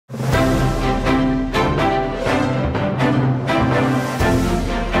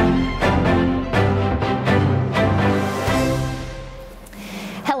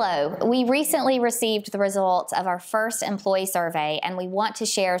We recently received the results of our first employee survey, and we want to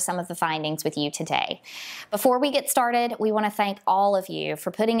share some of the findings with you today. Before we get started, we want to thank all of you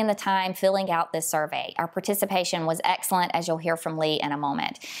for putting in the time filling out this survey. Our participation was excellent, as you'll hear from Lee in a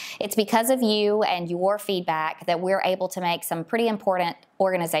moment. It's because of you and your feedback that we're able to make some pretty important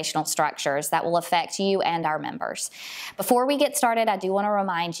organizational structures that will affect you and our members. Before we get started, I do want to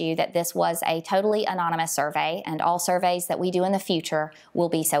remind you that this was a totally anonymous survey, and all surveys that we do in the future will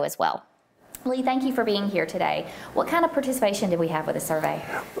be so as well. Lee, thank you for being here today. What kind of participation did we have with the survey?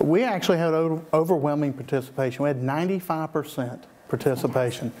 We actually had overwhelming participation. We had 95%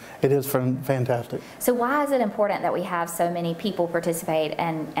 participation. It is fantastic. So why is it important that we have so many people participate,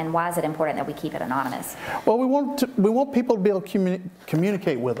 and why is it important that we keep it anonymous? Well, we want people to be able to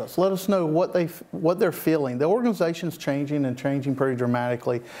communicate with us. Let us know what they're feeling. The organization's changing and changing pretty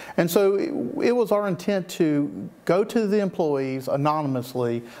dramatically, and so it was our intent to go to the employees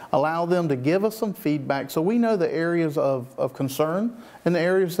anonymously, allow them to give us some feedback so we know the areas of concern and the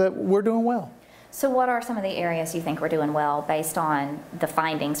areas that we're doing well. So what are some of the areas you think we're doing well based on the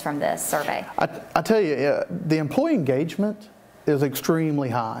findings from this survey? I tell you, the employee engagement is extremely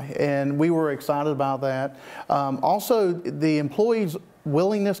high, and we were excited about that. Also, the employees'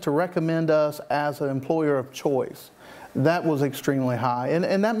 willingness to recommend us as an employer of choice, that was extremely high,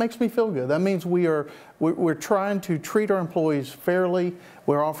 and that makes me feel good. That means we're trying to treat our employees fairly.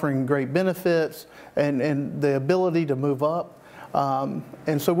 We're offering great benefits and the ability to move up.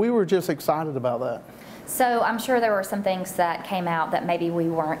 And so we were just excited about that. So I'm sure there were some things that came out that maybe we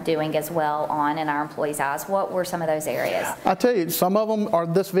weren't doing as well on in our employees' eyes. What were some of those areas? I tell you, some of them are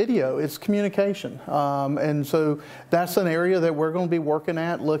this video. It's communication. And so that's an area that we're going to be working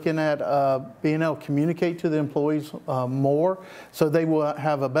at, looking at being able to communicate to the employees more so they will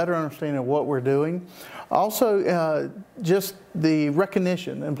have a better understanding of what we're doing. Also, just the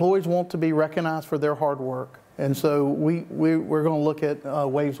recognition. Employees want to be recognized for their hard work. And so we're going to look at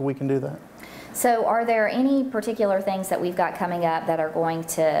ways we can do that. So are there any particular things that we've got coming up that are going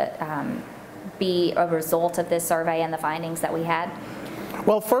to be a result of this survey and the findings that we had?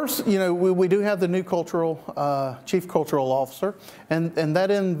 Well, first, you know, we do have the new chief cultural officer, and that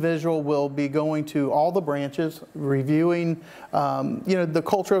individual will be going to all the branches, reviewing, you know, the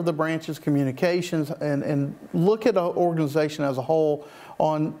culture of the branches, communications, and look at our organization as a whole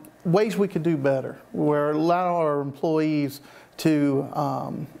on ways we could do better, where allow our employees to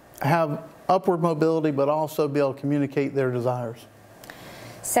have upward mobility, but also be able to communicate their desires.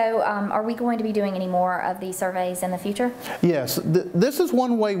 So are we going to be doing any more of these surveys in the future? Yes, this is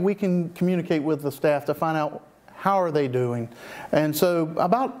one way we can communicate with the staff to find out how are they doing. And so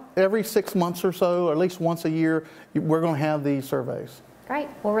about every 6 months or so, or at least once a year, we're going to have these surveys. Great.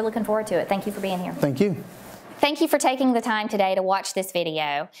 Well, we're looking forward to it. Thank you for being here. Thank you. Thank you for taking the time today to watch this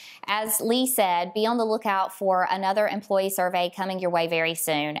video. As Lee said, be on the lookout for another employee survey coming your way very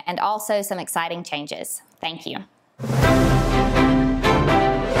soon, and also some exciting changes. Thank you.